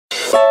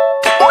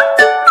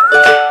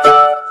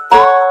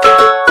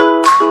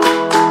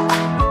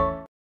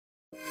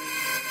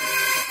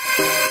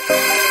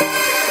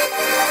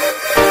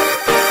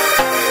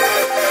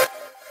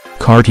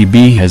Cardi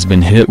B has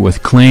been hit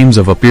with claims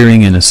of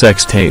appearing in a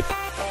sex tape.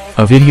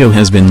 A video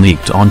has been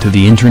leaked onto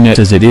the internet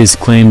as it is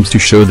claimed to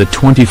show the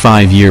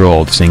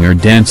 25-year-old singer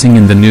dancing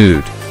in the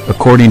nude,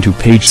 according to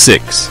page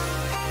 6.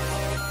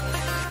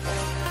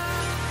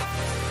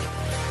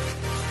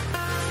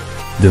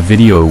 The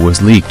video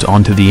was leaked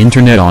onto the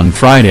internet on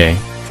Friday,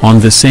 on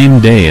the same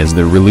day as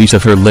the release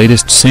of her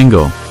latest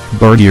single,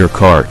 Bartier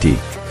Cardi.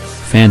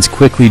 Fans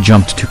quickly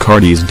jumped to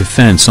Cardi's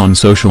defense on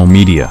social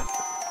media.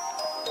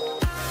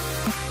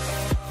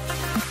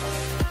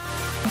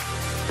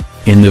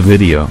 In the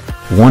video,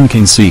 one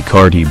can see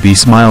Cardi B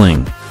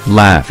smiling,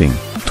 laughing,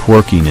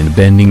 twerking and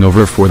bending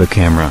over for the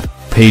camera,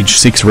 page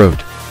 6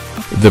 wrote.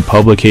 The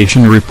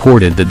publication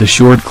reported that the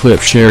short clip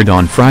shared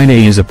on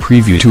Friday is a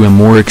preview to a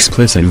more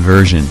explicit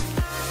version.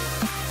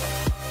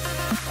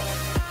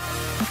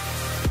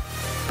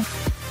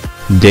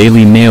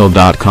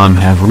 DailyMail.com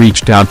have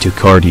reached out to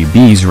Cardi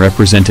B's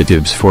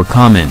representatives for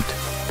comment.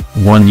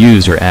 One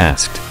user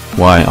asked,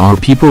 "Why are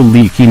people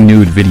leaking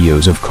nude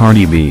videos of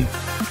Cardi B?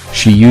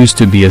 She used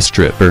to be a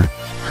stripper,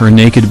 her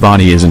naked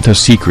body isn't a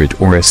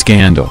secret or a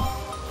scandal.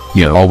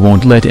 Y'all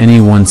won't let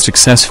anyone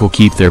successful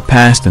keep their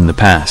past in the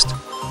past."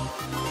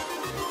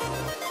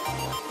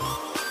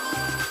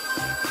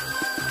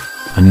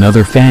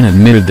 Another fan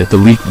admitted that the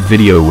leaked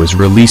video was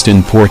released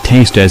in poor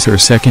taste as her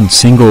second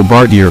single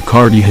Bartier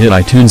Cardi hit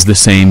iTunes the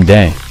same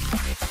day.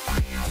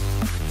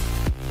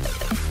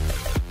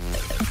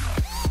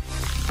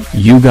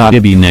 You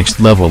gotta be next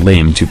level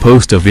lame to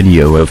post a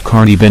video of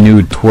Cardi B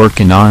nude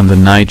twerking on the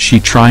night she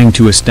trying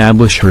to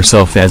establish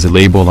herself as a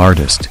label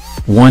artist,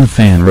 one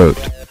fan wrote.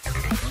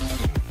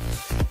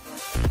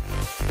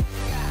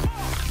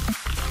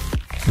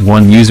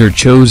 One user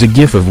chose a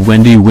gif of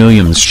Wendy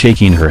Williams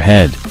shaking her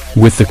head,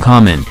 with the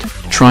comment,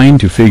 "Trying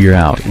to figure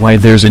out why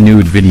there's a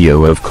nude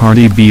video of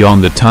Cardi B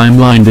on the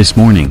timeline this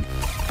morning."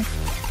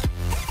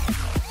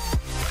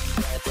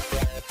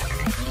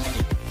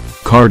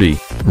 Cardi,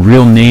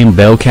 real name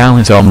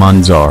Belcalis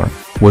Almanzar,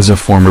 was a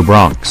former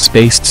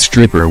Bronx-based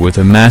stripper with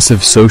a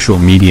massive social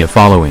media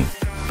following.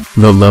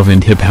 The Love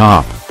and Hip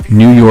Hop,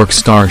 New York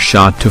star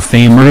shot to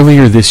fame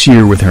earlier this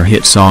year with her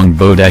hit song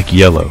Bodak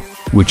Yellow,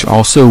 which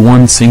also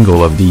won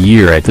Single of the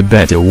Year at the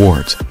BET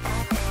Awards.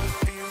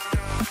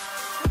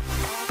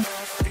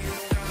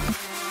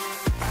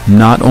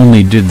 Not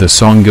only did the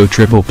song go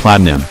triple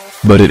platinum,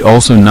 but it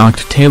also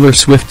knocked Taylor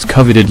Swift's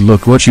coveted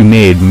Look What You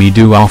Made Me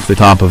Do off the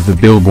top of the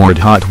Billboard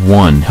Hot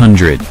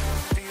 100.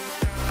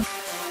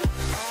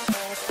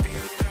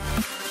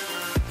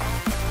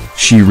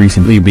 She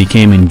recently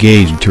became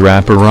engaged to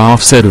rapper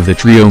Offset of the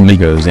trio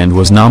Migos and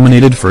was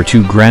nominated for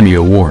 2 Grammy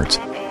Awards.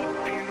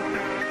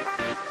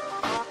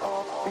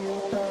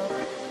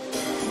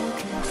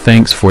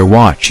 Thanks for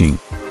watching.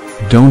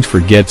 Don't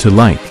forget to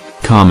like,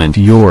 comment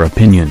your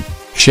opinion,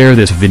 share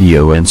this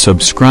video and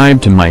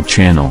subscribe to my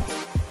channel.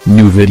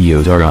 New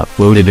videos are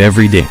uploaded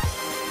every day.